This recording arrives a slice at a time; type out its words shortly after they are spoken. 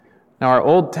Now, our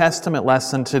Old Testament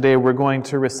lesson today we're going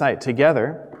to recite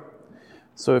together.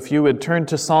 So if you would turn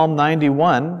to Psalm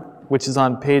 91, which is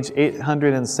on page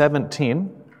 817.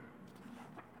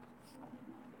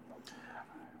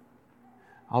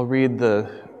 I'll read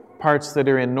the parts that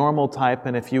are in normal type,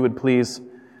 and if you would please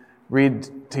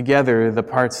read together the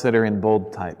parts that are in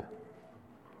bold type.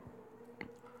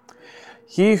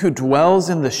 He who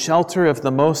dwells in the shelter of the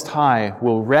Most High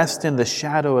will rest in the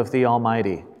shadow of the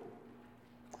Almighty.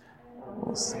 I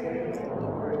will say of the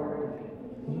Lord,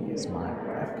 He is my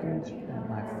refuge and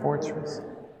my fortress,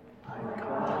 my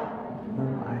God, in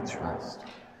whom I trust.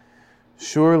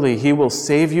 Surely He will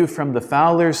save you from the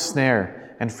fowler's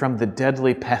snare and from the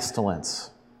deadly pestilence.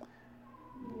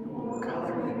 He will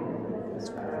cover you with His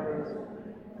feathers,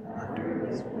 and under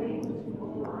His wings you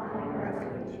will find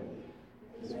refuge.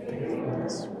 His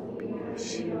faithfulness will be your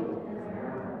shield and your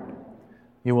armor.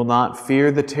 You will not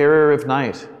fear the terror of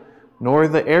night, nor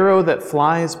the arrow that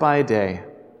flies by day,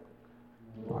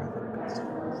 nor the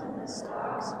pestilence that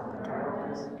stalks in the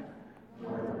darkness,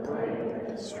 nor the plague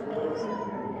that destroys in the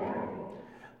day.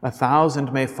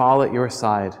 1,000 may fall at your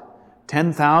side,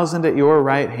 10,000 at your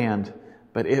right hand,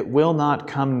 but it will not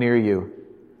come near you.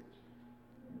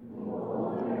 You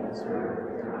will only observe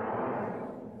with your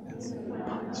eye as the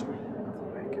punishment of the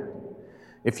wicked.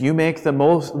 If you make the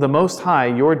Most High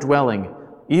your dwelling,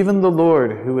 even the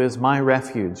Lord, who is my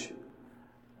refuge,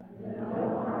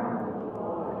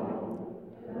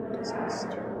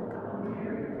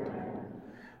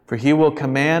 for He will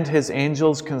command His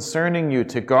angels concerning you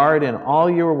to guard in all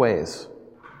your ways.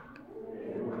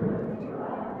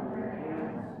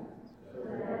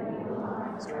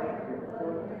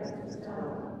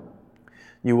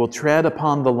 You will tread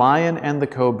upon the lion and the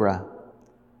cobra.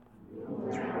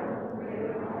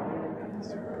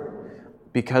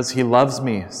 Because He loves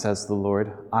me, says the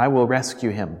Lord, I will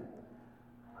rescue him.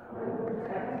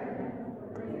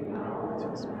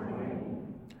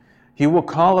 He will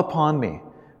call upon me,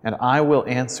 and I will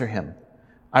answer him.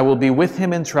 I will be with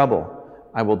him in trouble.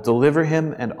 I will deliver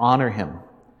him and honor him.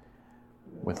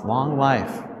 With long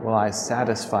life will I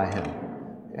satisfy him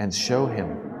and show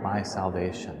him my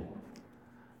salvation.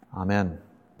 Amen.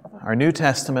 Our New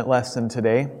Testament lesson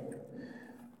today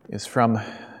is from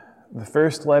the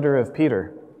first letter of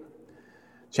Peter,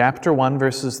 chapter 1,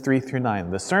 verses 3 through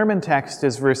 9. The sermon text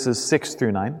is verses 6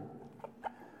 through 9,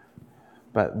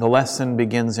 but the lesson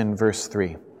begins in verse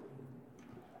 3.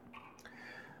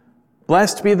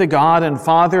 Blessed be the God and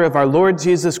Father of our Lord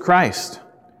Jesus Christ.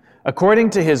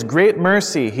 According to His great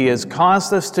mercy, He has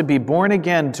caused us to be born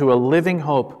again to a living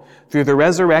hope through the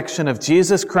resurrection of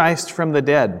Jesus Christ from the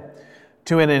dead,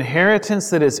 to an inheritance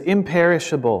that is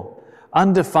imperishable,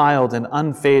 undefiled and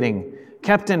unfading,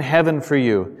 kept in heaven for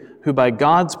you, who by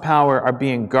God's power are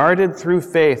being guarded through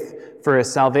faith for a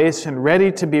salvation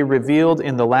ready to be revealed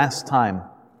in the last time.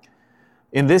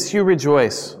 In this you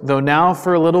rejoice, though now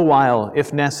for a little while,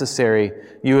 if necessary,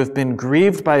 you have been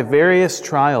grieved by various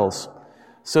trials,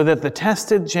 so that the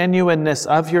tested genuineness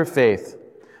of your faith,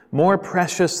 more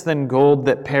precious than gold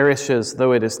that perishes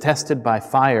though it is tested by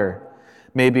fire,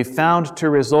 may be found to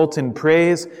result in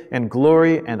praise and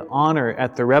glory and honor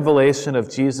at the revelation of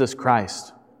Jesus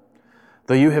Christ.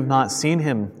 Though you have not seen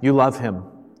Him, you love Him.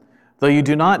 Though you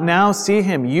do not now see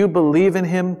Him, you believe in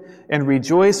Him and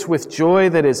rejoice with joy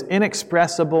that is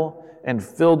inexpressible and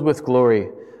filled with glory,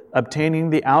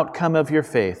 obtaining the outcome of your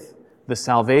faith, the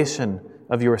salvation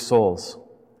of your souls.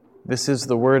 This is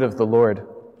the word of the Lord.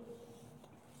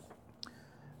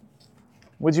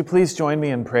 Would you please join me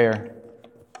in prayer?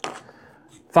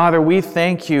 Father, we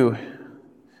thank you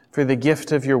for the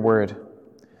gift of your word.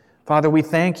 Father, we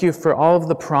thank you for all of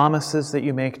the promises that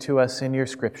you make to us in your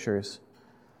scriptures.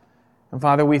 And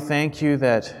Father, we thank you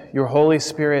that your Holy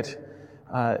Spirit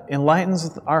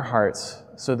enlightens our hearts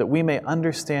so that we may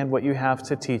understand what you have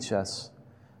to teach us,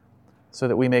 so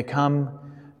that we may come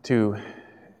to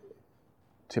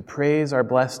praise our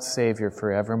blessed Savior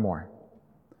forevermore.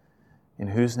 In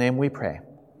whose name we pray.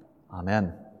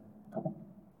 Amen.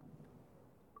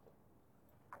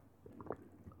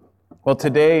 Well,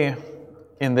 today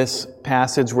in this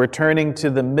passage, we're turning to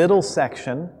the middle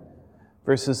section,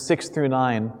 verses 6 through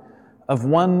 9, of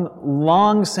one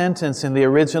long sentence in the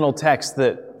original text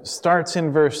that starts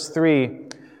in verse 3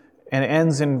 and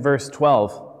ends in verse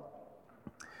 12.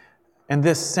 And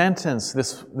this sentence,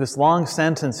 this long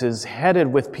sentence, is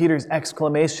headed with Peter's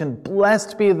exclamation,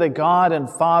 "Blessed be the God and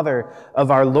Father of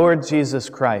our Lord Jesus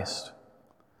Christ."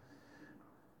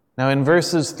 Now in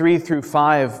verses 3 through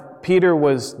 5, Peter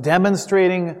was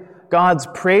demonstrating God's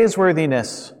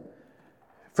praiseworthiness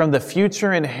from the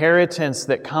future inheritance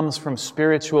that comes from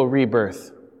spiritual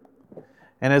rebirth.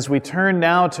 And as we turn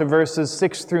now to verses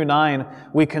 6 through 9,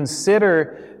 we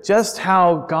consider just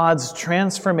how God's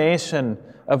transformation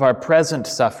of our present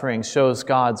suffering shows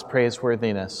God's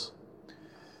praiseworthiness.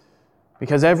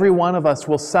 Because every one of us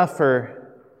will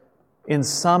suffer in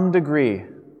some degree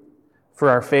for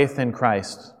our faith in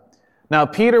Christ. Now,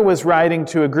 Peter was writing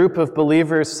to a group of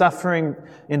believers suffering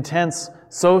intense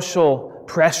social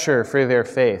pressure for their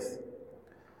faith.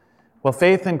 Well,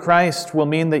 faith in Christ will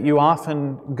mean that you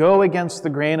often go against the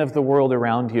grain of the world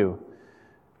around you.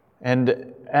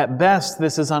 And at best,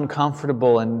 this is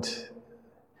uncomfortable, and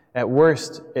at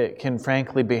worst, it can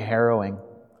frankly be harrowing.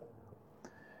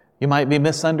 You might be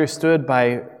misunderstood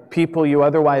by people you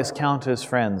otherwise count as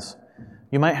friends.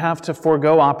 You might have to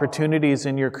forego opportunities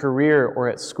in your career or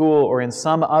at school or in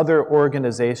some other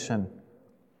organization.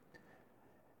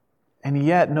 And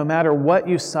yet, no matter what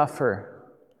you suffer,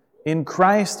 in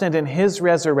Christ and in His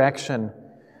resurrection,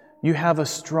 you have a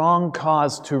strong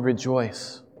cause to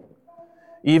rejoice.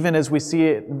 Even as we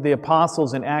see the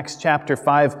apostles in Acts chapter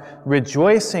 5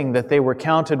 rejoicing that they were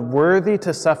counted worthy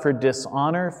to suffer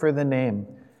dishonor for the name.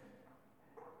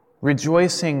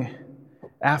 Rejoicing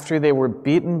after they were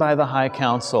beaten by the high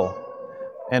council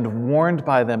and warned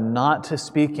by them not to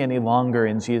speak any longer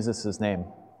in Jesus' name.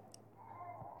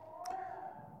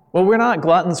 Well, we're not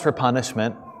gluttons for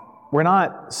punishment. We're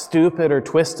not stupid or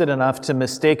twisted enough to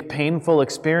mistake painful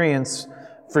experience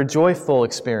for joyful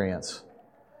experience.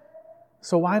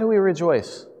 So why do we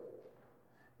rejoice?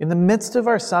 In the midst of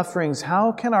our sufferings,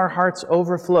 how can our hearts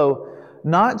overflow,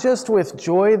 not just with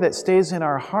joy that stays in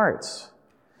our hearts,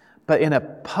 but in a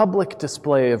public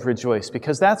display of rejoice?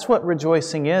 Because that's what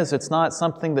rejoicing is. It's not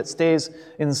something that stays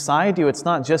inside you. It's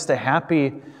not just a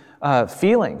happy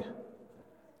feeling,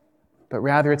 but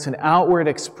rather it's an outward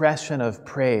expression of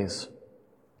praise.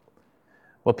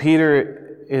 Well,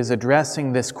 Peter is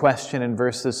addressing this question in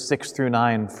verses 6 through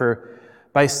 9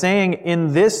 by saying,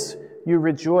 "In this you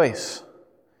rejoice."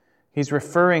 He's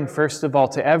referring, first of all,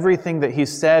 to everything that he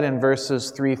said in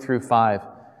verses 3 through 5.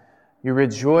 You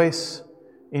rejoice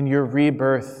in your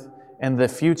rebirth and the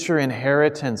future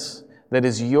inheritance that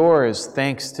is yours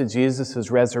thanks to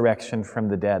Jesus' resurrection from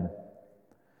the dead.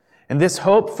 And this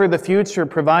hope for the future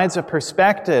provides a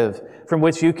perspective from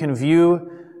which you can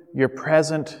view your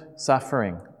present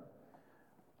suffering.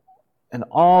 And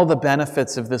all the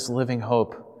benefits of this living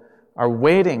hope are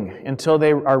waiting until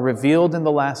they are revealed in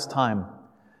the last time.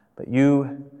 But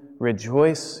you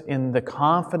rejoice in the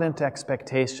confident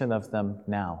expectation of them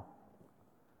now.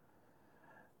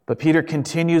 But Peter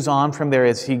continues on from there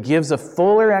as he gives a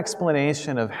fuller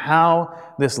explanation of how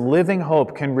this living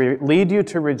hope can lead you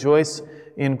to rejoice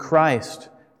in Christ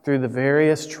through the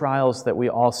various trials that we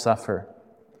all suffer.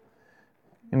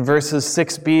 In verses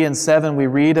 6b and 7, we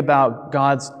read about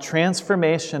God's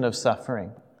transformation of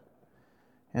suffering.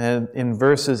 And in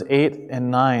verses 8 and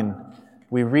 9,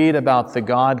 we read about the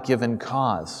God-given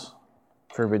cause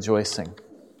for rejoicing.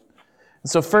 And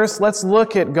so first, let's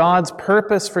look at God's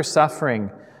purpose for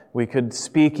suffering. We could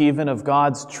speak even of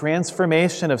God's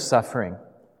transformation of suffering.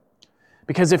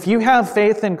 Because if you have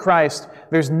faith in Christ,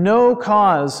 there's no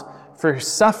cause for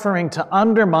suffering to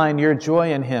undermine your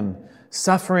joy in Him.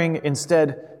 Suffering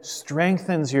instead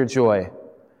strengthens your joy.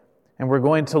 And we're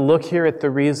going to look here at the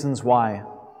reasons why.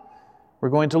 We're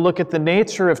going to look at the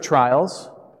nature of trials,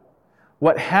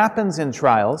 what happens in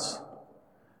trials,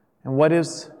 and what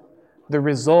is the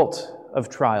result of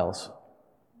trials.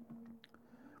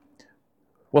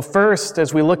 Well, first,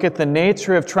 as we look at the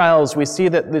nature of trials, we see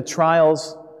that the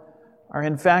trials are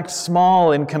in fact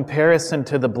small in comparison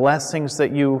to the blessings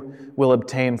that you will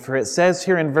obtain. For it says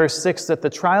here in verse 6 that the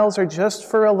trials are just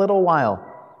for a little while.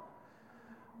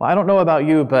 Well, I don't know about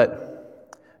you, but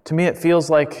to me it feels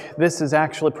like this is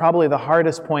actually probably the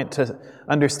hardest point to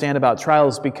understand about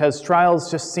trials, because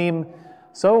trials just seem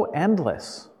so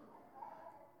endless.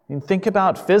 I mean, think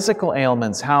about physical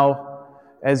ailments, how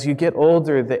as you get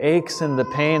older, the aches and the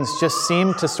pains just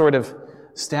seem to sort of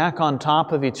stack on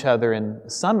top of each other,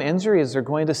 and some injuries are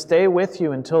going to stay with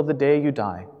you until the day you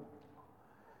die.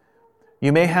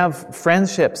 You may have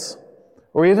friendships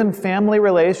or even family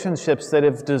relationships that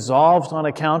have dissolved on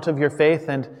account of your faith,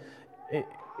 and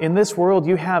in this world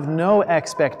you have no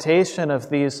expectation of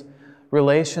these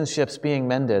relationships being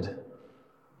mended.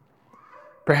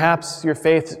 Perhaps your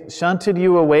faith shunted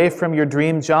you away from your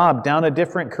dream job down a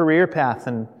different career path,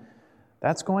 and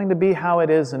that's going to be how it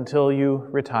is until you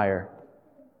retire.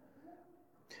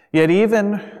 Yet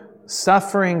even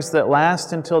sufferings that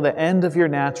last until the end of your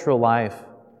natural life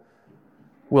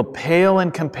will pale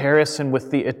in comparison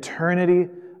with the eternity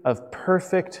of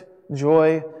perfect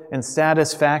joy and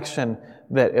satisfaction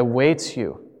that awaits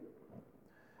you.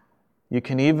 You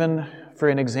can even, for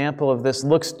an example of this,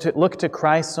 look to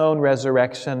Christ's own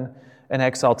resurrection and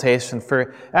exaltation.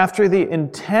 For after the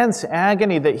intense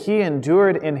agony that he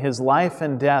endured in his life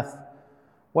and death,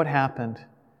 what happened?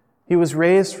 He was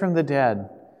raised from the dead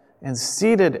and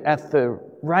seated at the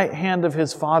right hand of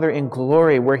his Father in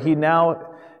glory, where he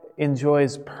now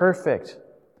enjoys perfect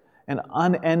and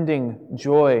unending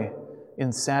joy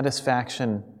in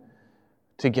satisfaction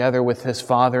together with his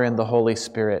Father and the Holy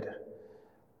Spirit.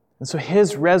 And so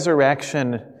his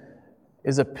resurrection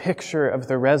is a picture of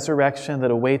the resurrection that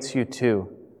awaits you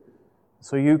too.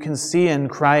 So you can see in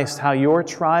Christ how your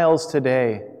trials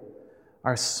today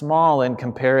are small in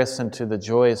comparison to the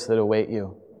joys that await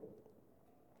you.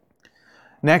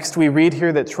 Next, we read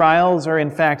here that trials are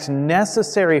in fact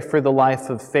necessary for the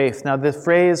life of faith. Now, the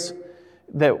phrase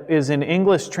that is in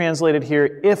English translated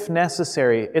here, if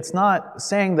necessary, it's not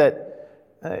saying that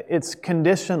it's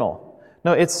conditional.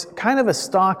 No, it's kind of a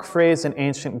stock phrase in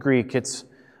ancient Greek. It's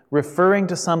referring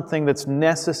to something that's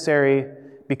necessary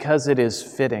because it is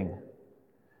fitting.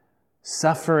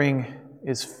 Suffering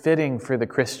is fitting for the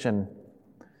Christian.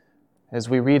 As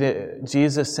we read it,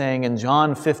 Jesus saying in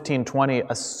John 15:20,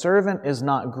 "A servant is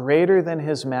not greater than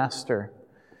his master.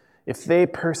 If they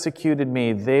persecuted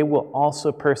me, they will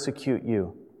also persecute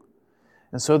you."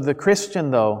 And so the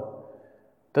Christian, though,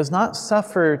 does not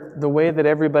suffer the way that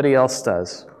everybody else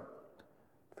does.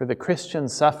 For the Christian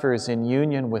suffers in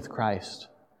union with Christ.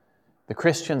 The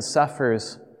Christian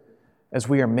suffers as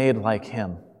we are made like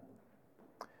him.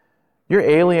 You're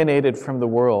alienated from the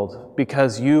world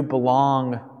because you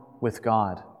belong with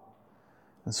God.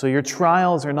 And so your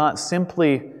trials are not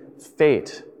simply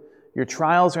fate. Your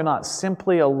trials are not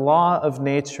simply a law of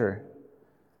nature,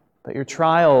 but your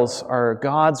trials are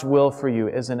God's will for you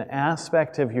as an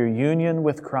aspect of your union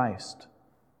with Christ.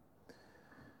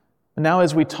 And now,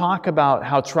 as we talk about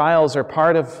how trials are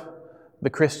part of the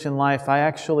Christian life, I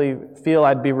actually feel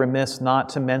I'd be remiss not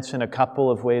to mention a couple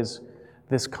of ways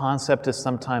this concept is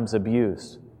sometimes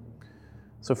abused.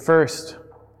 So first,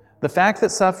 the fact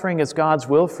that suffering is God's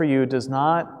will for you does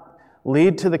not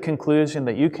lead to the conclusion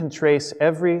that you can trace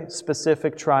every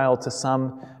specific trial to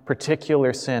some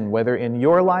particular sin, whether in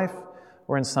your life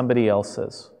or in somebody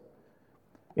else's.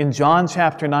 In John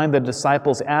chapter 9, the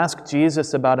disciples ask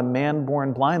Jesus about a man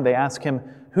born blind. They ask him,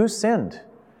 who sinned,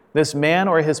 this man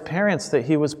or his parents, that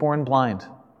he was born blind?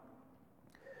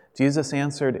 Jesus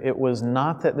answered, it was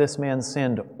not that this man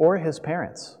sinned or his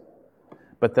parents,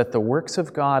 but that the works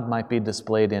of God might be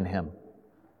displayed in him.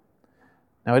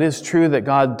 Now, it is true that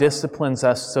God disciplines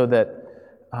us so that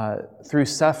through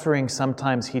suffering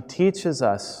sometimes he teaches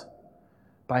us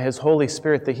by his Holy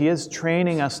Spirit that he is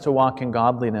training us to walk in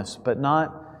godliness, but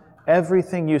not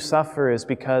everything you suffer is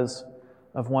because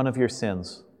of one of your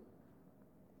sins.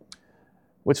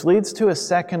 Which leads to a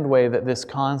second way that this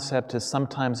concept is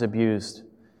sometimes abused,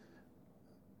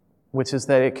 which is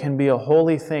that it can be a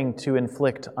holy thing to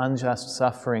inflict unjust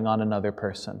suffering on another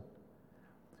person.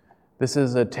 This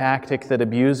is a tactic that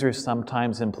abusers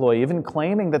sometimes employ, even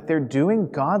claiming that they're doing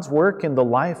God's work in the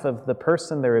life of the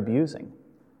person they're abusing.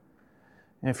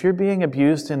 And if you're being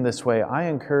abused in this way, I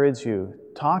encourage you,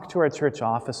 talk to our church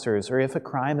officers, or if a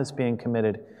crime is being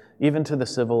committed, even to the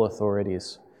civil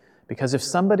authorities. Because if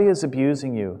somebody is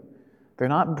abusing you, they're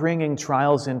not bringing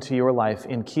trials into your life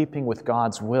in keeping with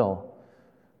God's will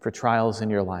for trials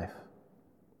in your life.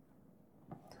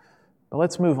 But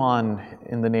let's move on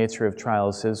in the nature of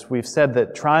trials. As we've said,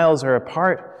 that trials are a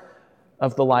part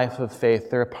of the life of faith.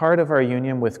 They're a part of our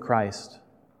union with Christ.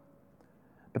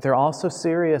 But they're also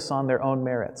serious on their own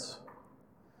merits.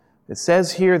 It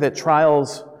says here that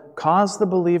trials cause the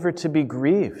believer to be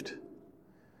grieved.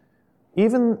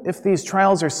 Even if these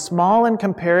trials are small in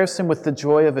comparison with the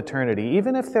joy of eternity,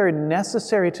 even if they're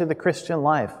necessary to the Christian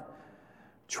life,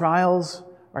 trials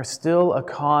are still a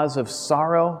cause of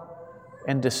sorrow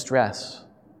and distress.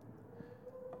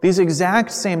 These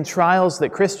exact same trials that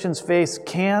Christians face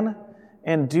can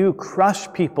and do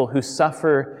crush people who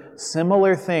suffer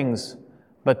similar things,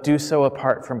 but do so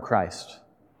apart from Christ.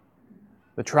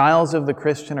 The trials of the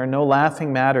Christian are no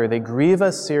laughing matter. They grieve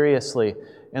us seriously,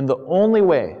 and the only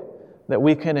way that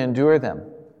we can endure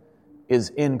them is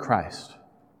in Christ.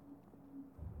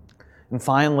 And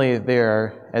finally,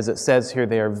 as it says here,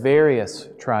 they are various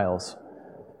trials.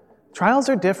 Trials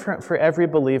are different for every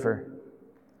believer.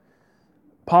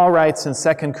 Paul writes in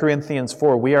 2 Corinthians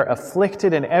 4, we are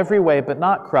afflicted in every way, but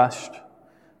not crushed,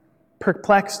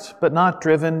 perplexed, but not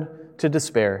driven to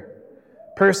despair,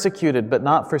 persecuted, but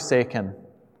not forsaken,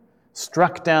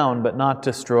 struck down, but not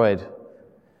destroyed.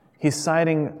 He's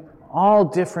citing all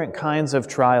different kinds of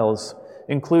trials,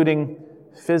 including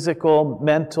physical,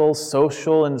 mental,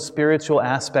 social, and spiritual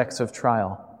aspects of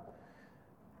trial.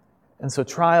 And so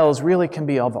trials really can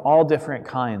be of all different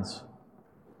kinds.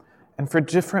 And for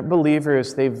different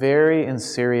believers, they vary in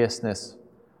seriousness.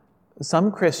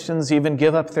 Some Christians even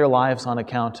give up their lives on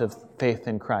account of faith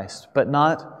in Christ, but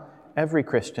not every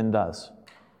Christian does.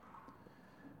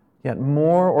 Yet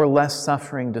more or less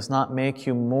suffering does not make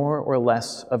you more or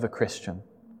less of a Christian.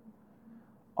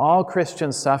 All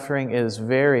Christian suffering is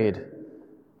varied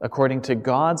according to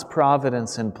God's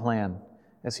providence and plan,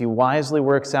 as He wisely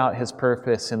works out His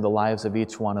purpose in the lives of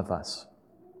each one of us.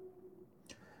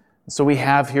 So we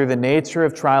have here the nature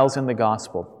of trials in the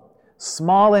gospel,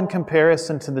 small in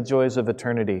comparison to the joys of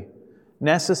eternity,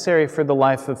 necessary for the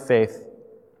life of faith,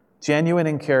 genuine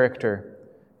in character,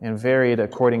 and varied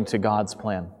according to God's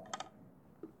plan.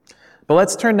 But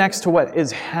let's turn next to what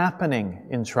is happening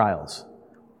in trials.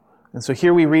 And so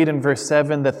here we read in verse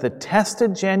 7 that the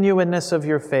tested genuineness of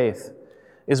your faith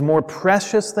is more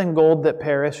precious than gold that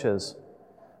perishes,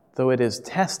 though it is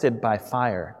tested by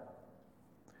fire.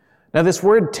 Now, this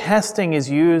word testing is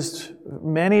used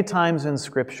many times in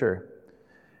Scripture.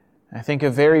 I think a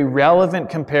very relevant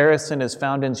comparison is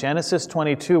found in Genesis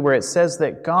 22, where it says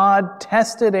that God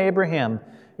tested Abraham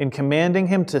in commanding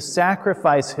him to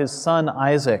sacrifice his son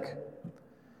Isaac.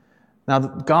 Now,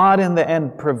 God in the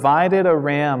end provided a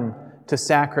ram to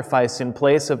sacrifice in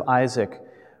place of Isaac.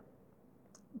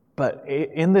 But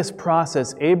in this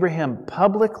process, Abraham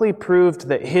publicly proved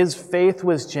that his faith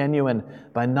was genuine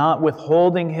by not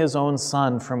withholding his own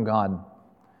son from God.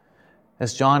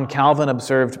 As John Calvin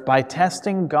observed, by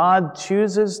testing, God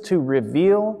chooses to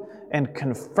reveal and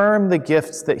confirm the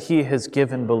gifts that He has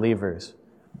given believers.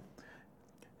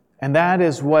 And that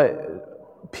is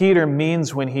what Peter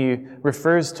means when he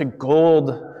refers to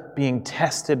gold being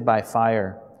tested by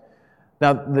fire.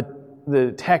 Now,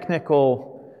 the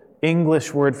technical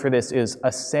English word for this is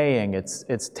assaying.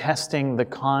 It's testing the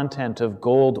content of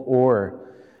gold ore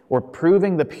or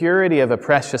proving the purity of a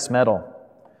precious metal.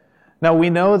 Now,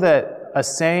 we know that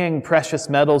assaying precious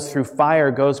metals through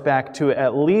fire goes back to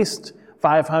at least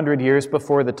 500 years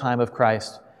before the time of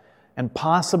Christ, and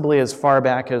possibly as far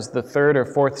back as the 3rd or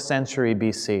 4th century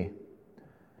BC.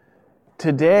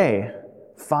 Today,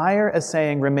 fire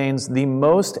assaying remains the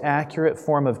most accurate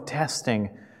form of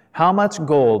testing how much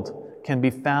gold can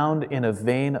be found in a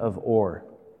vein of ore.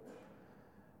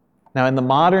 Now, in the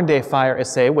modern-day fire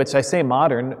assay, which I say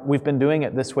modern, we've been doing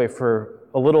it this way for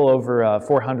a little over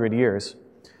 400 years,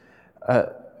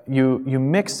 you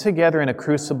mix together in a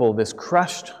crucible this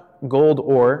crushed gold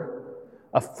ore,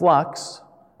 a flux,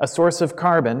 a source of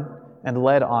carbon, and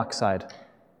lead oxide.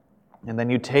 And then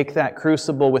you take that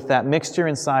crucible with that mixture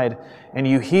inside and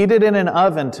you heat it in an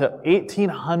oven to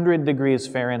 1800 degrees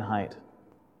Fahrenheit.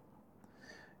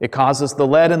 It causes the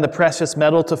lead and the precious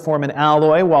metal to form an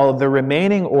alloy, while the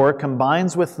remaining ore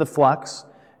combines with the flux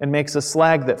and makes a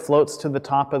slag that floats to the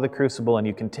top of the crucible, and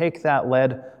you can take that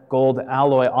lead-gold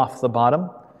alloy off the bottom.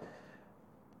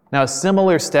 Now, a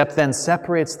similar step then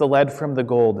separates the lead from the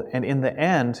gold, and in the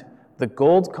end, the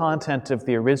gold content of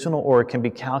the original ore can be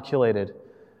calculated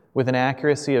with an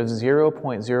accuracy of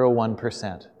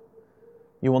 0.01%.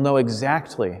 You will know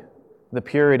exactly the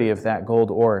purity of that gold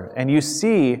ore, and you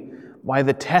see why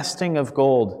the testing of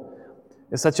gold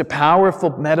is such a powerful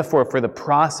metaphor for the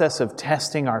process of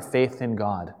testing our faith in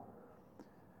God.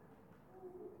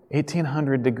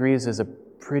 1800 degrees is a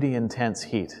pretty intense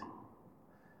heat.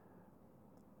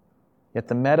 Yet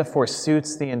the metaphor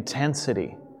suits the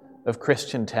intensity of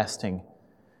Christian testing.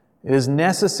 It is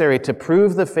necessary to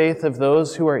prove the faith of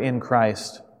those who are in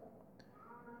Christ.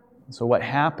 So what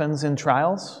happens in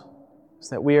trials is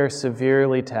that we are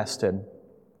severely tested.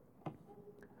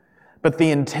 But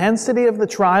the intensity of the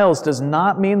trials does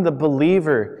not mean the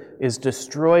believer is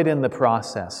destroyed in the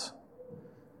process.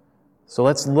 So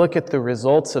let's look at the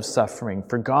results of suffering.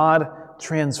 For God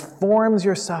transforms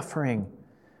your suffering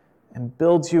and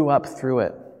builds you up through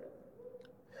it.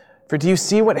 For do you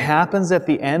see what happens at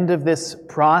the end of this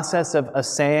process of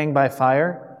assaying by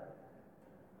fire?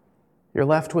 You're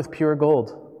left with pure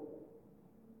gold.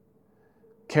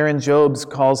 Karen Jobes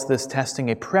calls this testing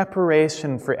a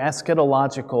preparation for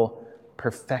eschatological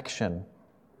perfection,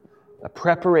 a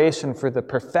preparation for the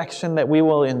perfection that we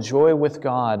will enjoy with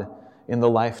God in the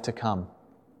life to come.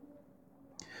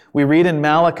 We read in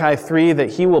Malachi 3 that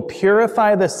He will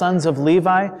purify the sons of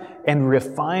Levi and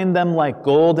refine them like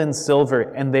gold and silver,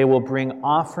 and they will bring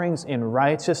offerings in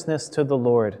righteousness to the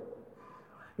Lord.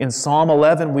 In Psalm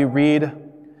 11 we read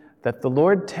that the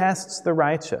Lord tests the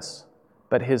righteous,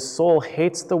 but His soul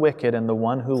hates the wicked and the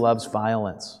one who loves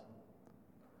violence.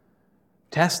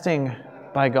 Testing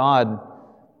by God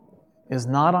is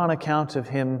not on account of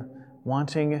him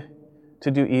wanting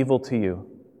to do evil to you.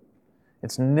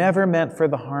 It's never meant for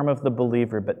the harm of the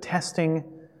believer, but testing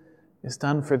is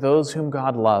done for those whom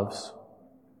God loves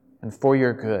and for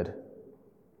your good.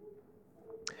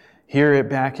 Here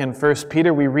back in 1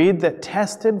 Peter, we read that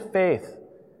tested faith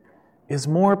is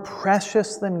more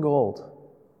precious than gold.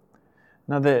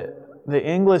 Now, the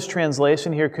English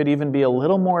translation here could even be a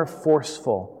little more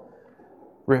forceful.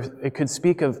 It could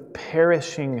speak of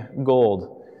perishing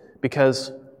gold,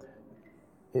 because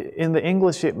in the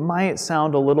English it might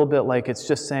sound a little bit like it's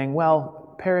just saying,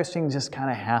 well, perishing just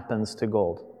kind of happens to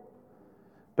gold.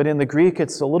 But in the Greek,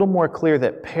 it's a little more clear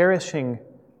that perishing,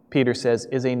 Peter says,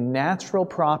 is a natural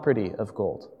property of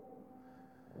gold.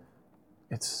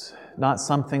 It's not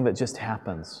something that just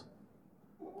happens.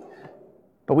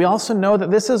 But we also know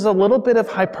that this is a little bit of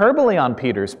hyperbole on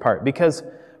Peter's part, because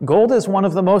gold is one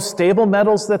of the most stable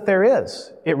metals that there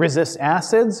is. It resists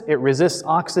acids, it resists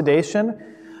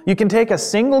oxidation. You can take a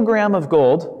single gram of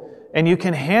gold and you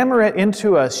can hammer it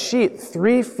into a sheet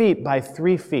 3 feet by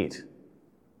 3 feet.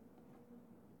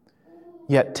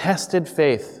 Yet tested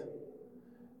faith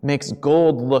makes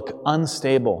gold look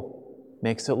unstable,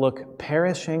 makes it look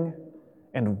perishing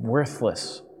and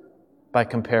worthless by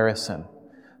comparison.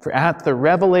 For at the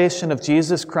revelation of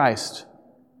Jesus Christ,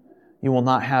 you will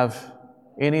not have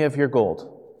any of your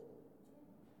gold,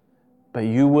 but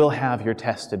you will have your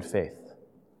tested faith.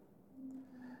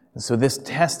 And so this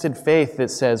tested faith,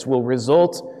 it says, will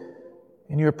result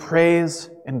in your praise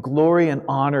and glory and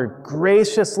honor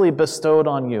graciously bestowed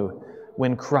on you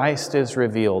when Christ is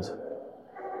revealed.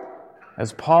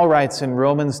 As Paul writes in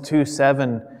Romans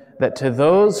 2:7, that to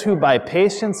those who by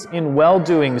patience in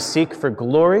well-doing seek for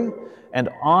glory and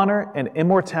honor and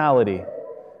immortality,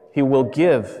 he will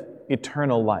give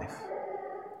eternal life.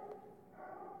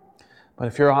 But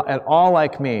if you're at all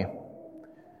like me,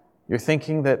 you're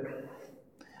thinking that,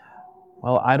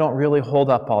 well, I don't really hold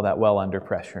up all that well under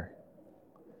pressure.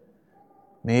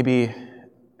 Maybe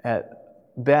at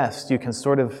best you can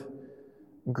sort of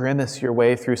grimace your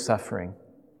way through suffering.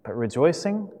 But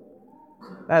rejoicing,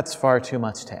 that's far too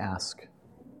much to ask.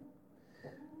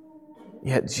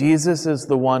 Yet Jesus is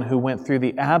the one who went through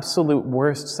the absolute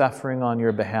worst suffering on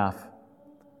your behalf.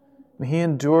 He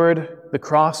endured the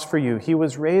cross for you. He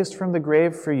was raised from the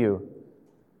grave for you.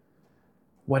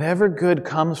 Whatever good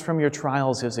comes from your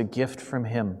trials is a gift from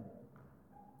Him.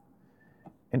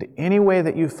 And any way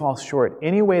that you fall short,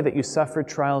 any way that you suffer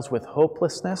trials with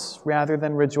hopelessness rather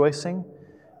than rejoicing,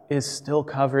 is still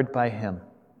covered by Him,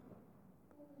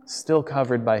 still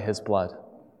covered by His blood.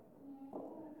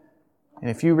 And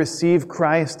if you receive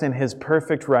Christ and His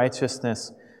perfect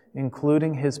righteousness,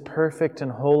 including His perfect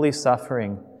and holy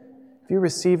suffering, if you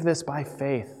receive this by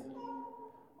faith,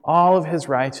 all of His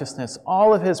righteousness,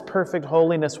 all of His perfect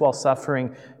holiness while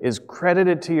suffering is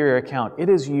credited to your account. It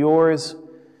is yours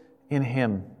in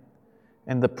Him.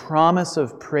 And the promise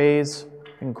of praise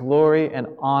and glory and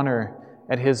honor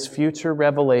at His future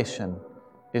revelation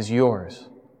is yours.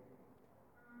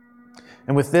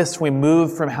 And with this, we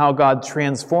move from how God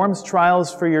transforms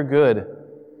trials for your good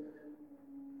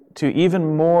to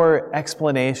even more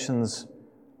explanations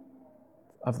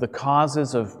of the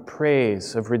causes of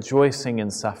praise, of rejoicing in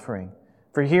suffering.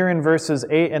 For here in verses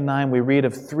 8 and 9, we read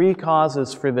of 3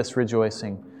 causes for this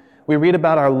rejoicing. We read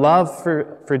about our love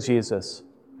for Jesus,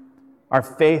 our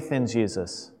faith in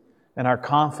Jesus, and our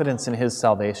confidence in His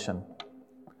salvation.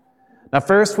 Now,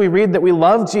 first, we read that we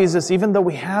love Jesus even though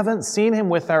we haven't seen Him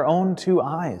with our own 2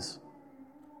 eyes.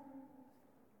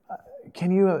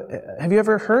 Have you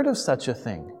ever heard of such a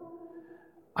thing?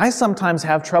 I sometimes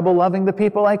have trouble loving the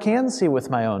people I can see with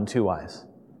my own 2 eyes.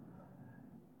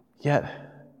 Yet,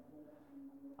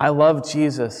 I love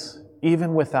Jesus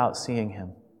even without seeing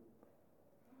Him.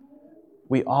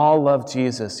 We all love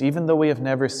Jesus even though we have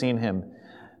never seen Him,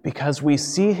 because we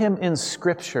see Him in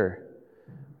Scripture,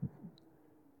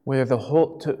 where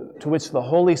to which the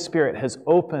Holy Spirit has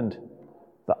opened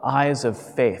the eyes of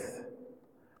faith.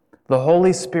 The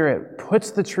Holy Spirit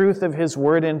puts the truth of His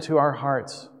Word into our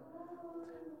hearts.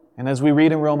 And as we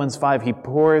read in Romans 5, He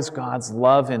pours God's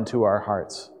love into our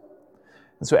hearts.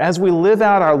 And so as we live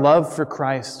out our love for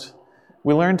Christ,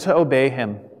 we learn to obey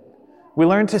Him. We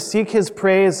learn to seek His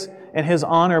praise and His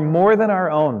honor more than our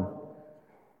own.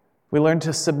 We learn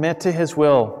to submit to His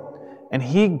will. And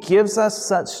He gives us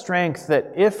such strength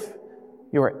that if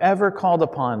you are ever called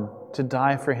upon to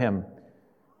die for Him,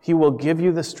 He will give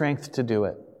you the strength to do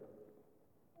it.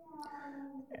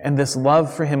 And this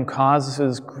love for Him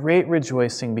causes great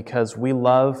rejoicing because we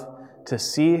love to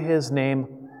see His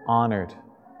name honored.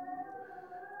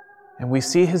 And we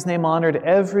see his name honored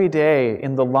every day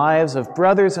in the lives of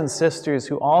brothers and sisters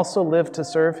who also live to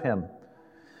serve him.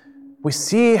 We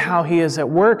see how he is at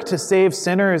work to save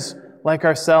sinners like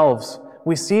ourselves.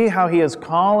 We see how he is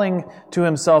calling to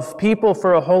himself people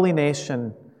for a holy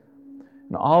nation.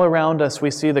 And all around us, we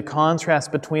see the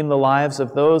contrast between the lives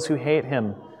of those who hate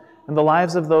him and the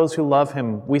lives of those who love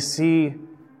him. We see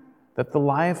that the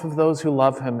life of those who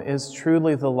love him is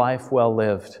truly the life well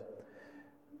lived,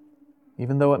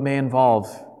 even though it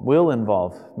will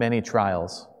involve many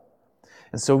trials.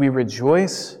 And so we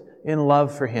rejoice in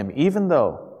love for him, even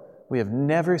though we have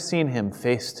never seen him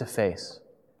face to face.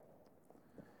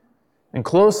 And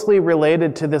closely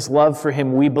related to this love for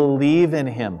him, we believe in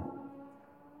him.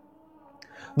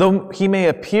 Though he may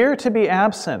appear to be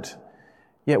absent,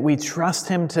 yet we trust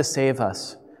him to save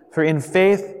us. For in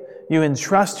faith, you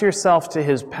entrust yourself to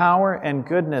his power and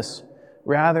goodness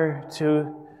rather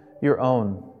to your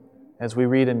own, as we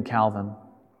read in Calvin.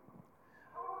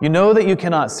 You know that you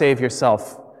cannot save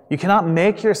yourself. You cannot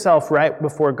make yourself right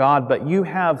before God, but you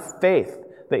have faith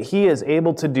that he is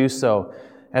able to do so.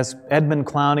 As Edmund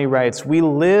Clowney writes, we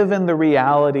live in the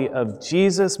reality of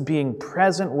Jesus being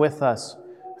present with us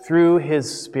through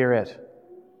his Spirit.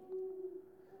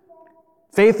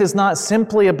 Faith is not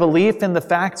simply a belief in the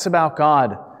facts about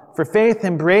God, for faith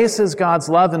embraces God's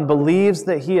love and believes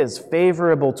that he is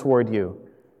favorable toward you.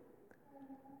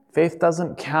 Faith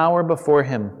doesn't cower before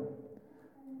him,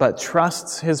 but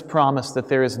trusts his promise that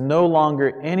there is no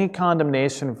longer any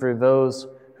condemnation for those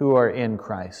who are in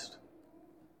Christ.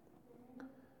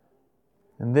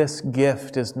 And this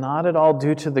gift is not at all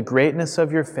due to the greatness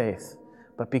of your faith,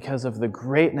 but because of the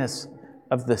greatness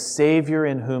of the Savior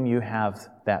in whom you have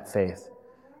that faith.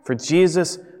 For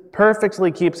Jesus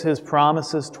perfectly keeps his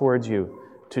promises towards you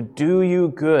to do you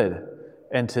good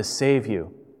and to save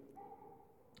you.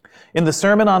 In the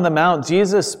Sermon on the Mount,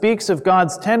 Jesus speaks of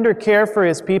God's tender care for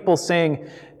his people, saying,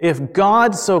 "If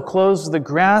God so clothes the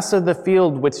grass of the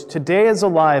field, which today is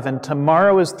alive and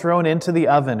tomorrow is thrown into the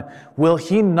oven, will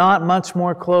he not much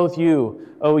more clothe you,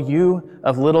 O you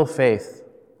of little faith?"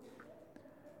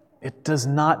 It does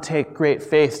not take great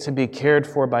faith to be cared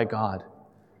for by God.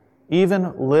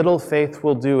 Even little faith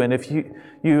will do. And if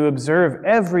you observe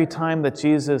every time that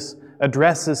Jesus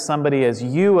addresses somebody as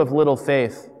you of little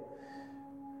faith,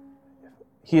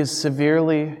 he is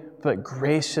severely but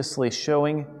graciously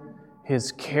showing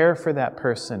his care for that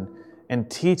person and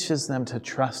teaches them to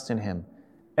trust in him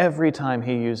every time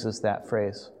he uses that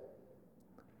phrase.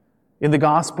 In the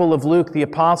Gospel of Luke, the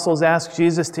apostles ask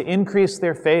Jesus to increase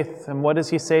their faith. And what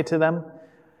does he say to them?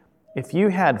 If you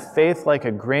had faith like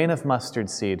a grain of mustard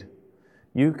seed,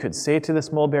 you could say to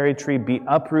this mulberry tree, "Be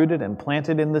uprooted and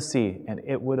planted in the sea," and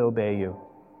it would obey you.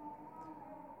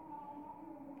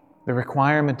 The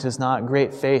requirement is not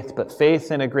great faith, but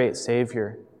faith in a great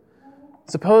Savior.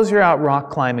 Suppose you're out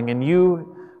rock climbing and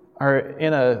you are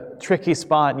in a tricky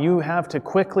spot and you have to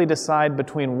quickly decide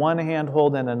between one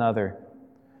handhold and another.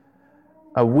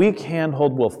 A weak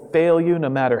handhold will fail you no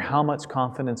matter how much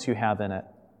confidence you have in it.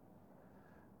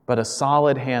 But a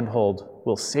solid handhold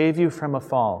will save you from a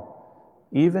fall,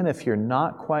 even if you're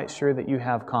not quite sure that you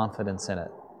have confidence in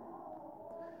it.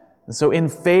 And so in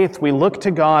faith, we look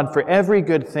to God for every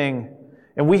good thing,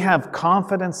 and we have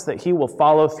confidence that he will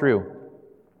follow through.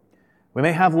 We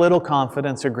may have little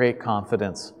confidence or great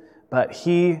confidence, but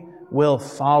he will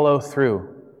follow through.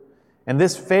 And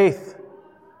this faith,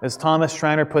 as Thomas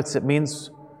Schreiner puts it, means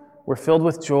we're filled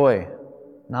with joy,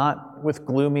 not with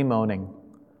gloomy moaning.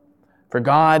 For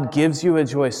God gives you a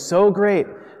joy so great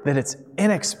that it's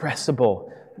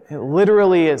inexpressible.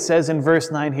 Literally, it says in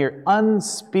verse 9 here,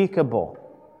 unspeakable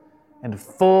and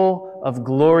full of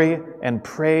glory and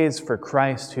praise for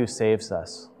Christ who saves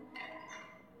us.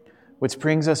 Which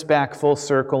brings us back full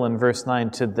circle in verse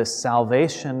 9 to the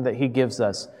salvation that he gives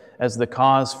us as the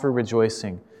cause for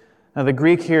rejoicing. Now, the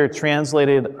Greek here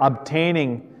translated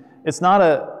obtaining, it's not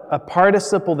a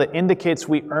participle that indicates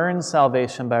we earn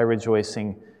salvation by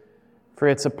rejoicing, for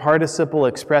it's a participle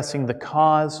expressing the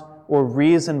cause or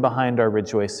reason behind our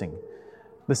rejoicing.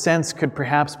 The sense could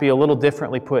perhaps be a little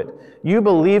differently put. You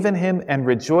believe in him and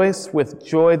rejoice with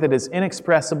joy that is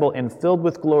inexpressible and filled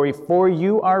with glory, for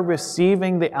you are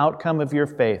receiving the outcome of your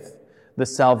faith, the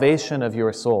salvation of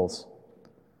your souls.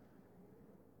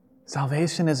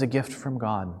 Salvation is a gift from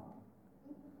God.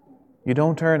 You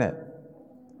don't earn it,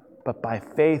 but by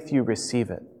faith you receive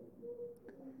it.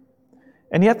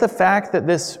 And yet the fact that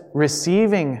this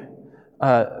receiving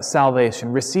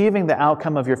salvation, receiving the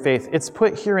outcome of your faith, it's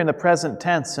put here in the present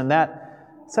tense, and that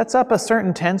sets up a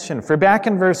certain tension. For back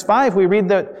in verse 5, we read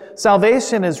that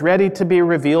salvation is ready to be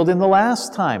revealed in the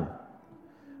last time.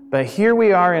 But here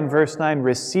we are in verse 9,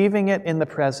 receiving it in the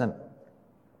present.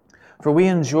 For we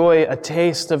enjoy a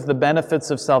taste of the benefits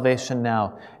of salvation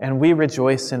now, and we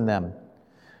rejoice in them.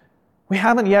 We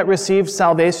haven't yet received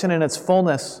salvation in its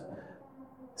fullness.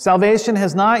 Salvation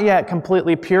has not yet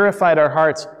completely purified our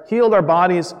hearts, healed our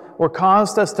bodies, or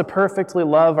caused us to perfectly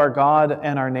love our God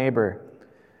and our neighbor.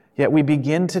 Yet we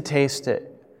begin to taste it.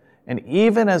 And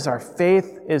even as our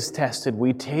faith is tested,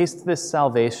 we taste this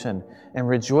salvation and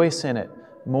rejoice in it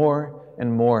more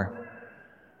and more.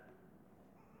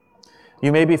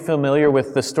 You may be familiar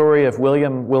with the story of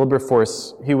William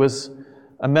Wilberforce. He was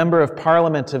a member of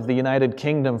Parliament of the United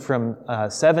Kingdom from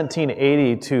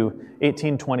 1780 to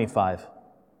 1825.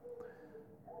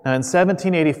 Now, in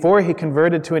 1784, he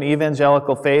converted to an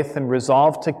evangelical faith and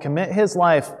resolved to commit his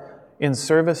life in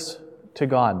service to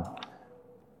God.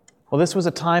 Well, this was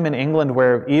a time in England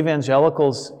where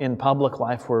evangelicals in public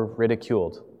life were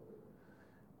ridiculed.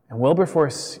 And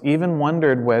Wilberforce even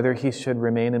wondered whether he should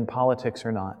remain in politics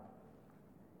or not.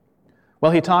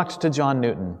 Well, he talked to John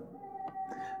Newton.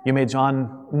 You may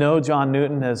know John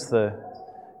Newton as the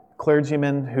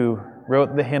clergyman who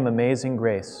wrote the hymn Amazing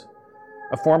Grace,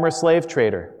 a former slave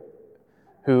trader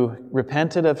who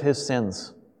repented of his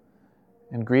sins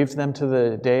and grieved them to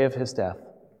the day of his death.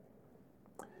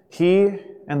 He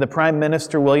and the Prime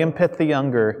Minister, William Pitt the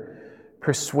Younger,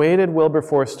 persuaded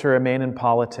Wilberforce to remain in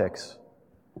politics.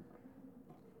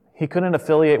 He couldn't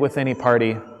affiliate with any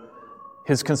party.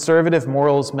 His conservative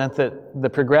morals meant that the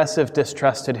progressive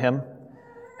distrusted him.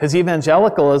 His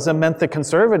evangelicalism meant the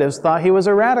conservatives thought he was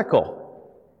a radical.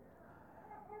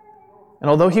 And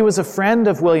although he was a friend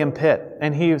of William Pitt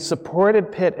and he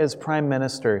supported Pitt as prime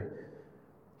minister,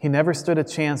 he never stood a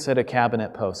chance at a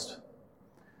cabinet post.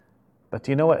 But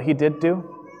do you know what he did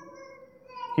do?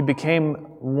 He became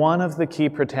one of the key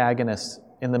protagonists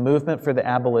in the movement for the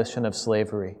abolition of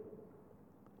slavery.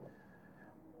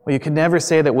 Well, you can never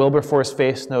say that Wilberforce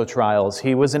faced no trials.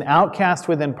 He was an outcast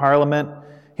within Parliament.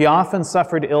 He often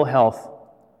suffered ill health.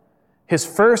 His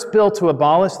first bill to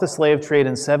abolish the slave trade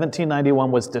in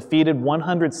 1791 was defeated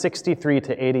 163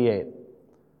 to 88.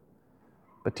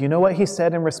 But do you know what he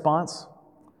said in response?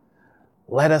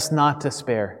 Let us not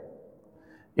despair.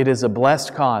 It is a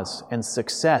blessed cause, and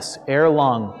success ere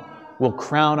long will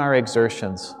crown our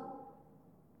exertions.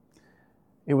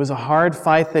 It was a hard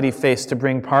fight that he faced to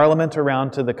bring Parliament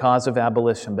around to the cause of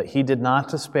abolition, but he did not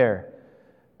despair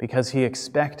because he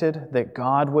expected that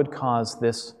God would cause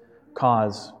this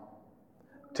cause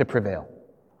to prevail.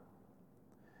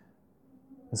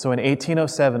 And so in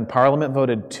 1807, Parliament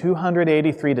voted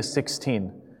 283 to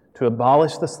 16 to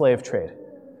abolish the slave trade.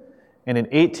 And in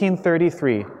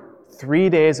 1833, 3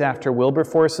 days after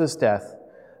Wilberforce's death,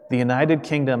 the United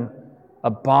Kingdom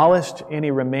abolished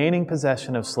any remaining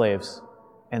possession of slaves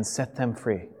and set them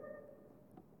free.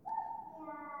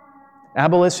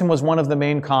 Abolition was one of the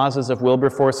main causes of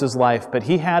Wilberforce's life, but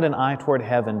he had an eye toward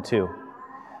heaven too.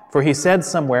 For he said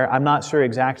somewhere, I'm not sure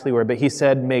exactly where, but he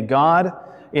said, "May God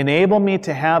enable me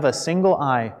to have a single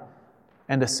eye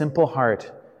and a simple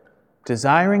heart,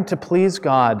 desiring to please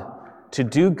God, to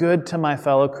do good to my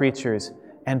fellow creatures,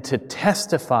 and to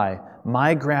testify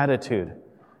my gratitude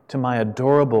to my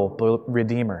adorable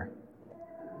Redeemer."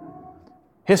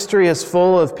 History is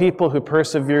full of people who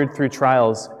persevered through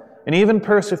trials and even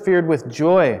persevered with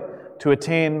joy to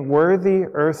attain worthy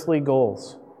earthly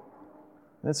goals.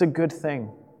 That's a good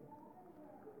thing.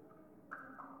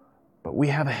 But we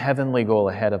have a heavenly goal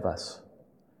ahead of us.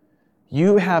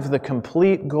 You have the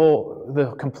complete goal,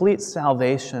 the complete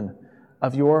salvation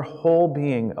of your whole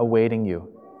being awaiting you.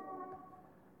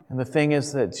 And the thing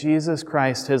is that Jesus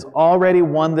Christ has already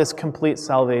won this complete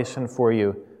salvation for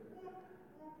you.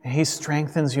 And He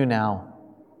strengthens you now.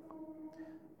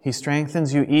 He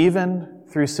strengthens you even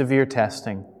through severe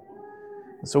testing.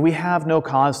 So we have no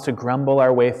cause to grumble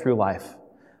our way through life,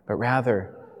 but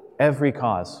rather every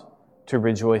cause to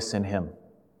rejoice in Him.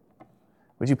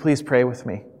 Would you please pray with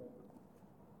me?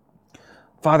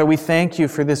 Father, we thank you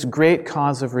for this great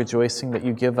cause of rejoicing that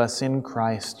you give us in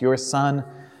Christ, your Son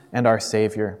and our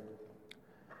Savior.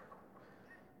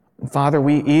 Father,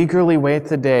 we eagerly wait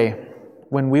the day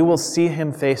when we will see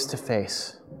Him face to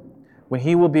face, when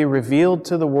He will be revealed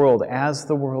to the world as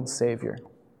the world's Savior,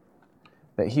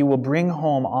 that He will bring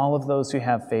home all of those who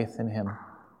have faith in Him.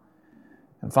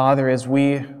 And Father, as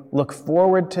we look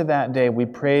forward to that day, we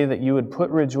pray that you would put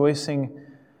rejoicing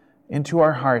into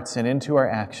our hearts and into our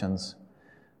actions.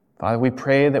 Father, we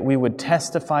pray that we would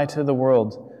testify to the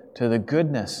world to the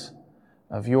goodness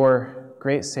of your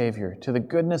great Savior, to the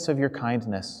goodness of your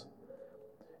kindness,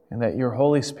 and that your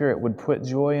Holy Spirit would put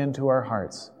joy into our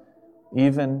hearts,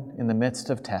 even in the midst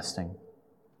of testing.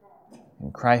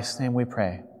 In Christ's name we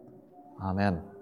pray. Amen.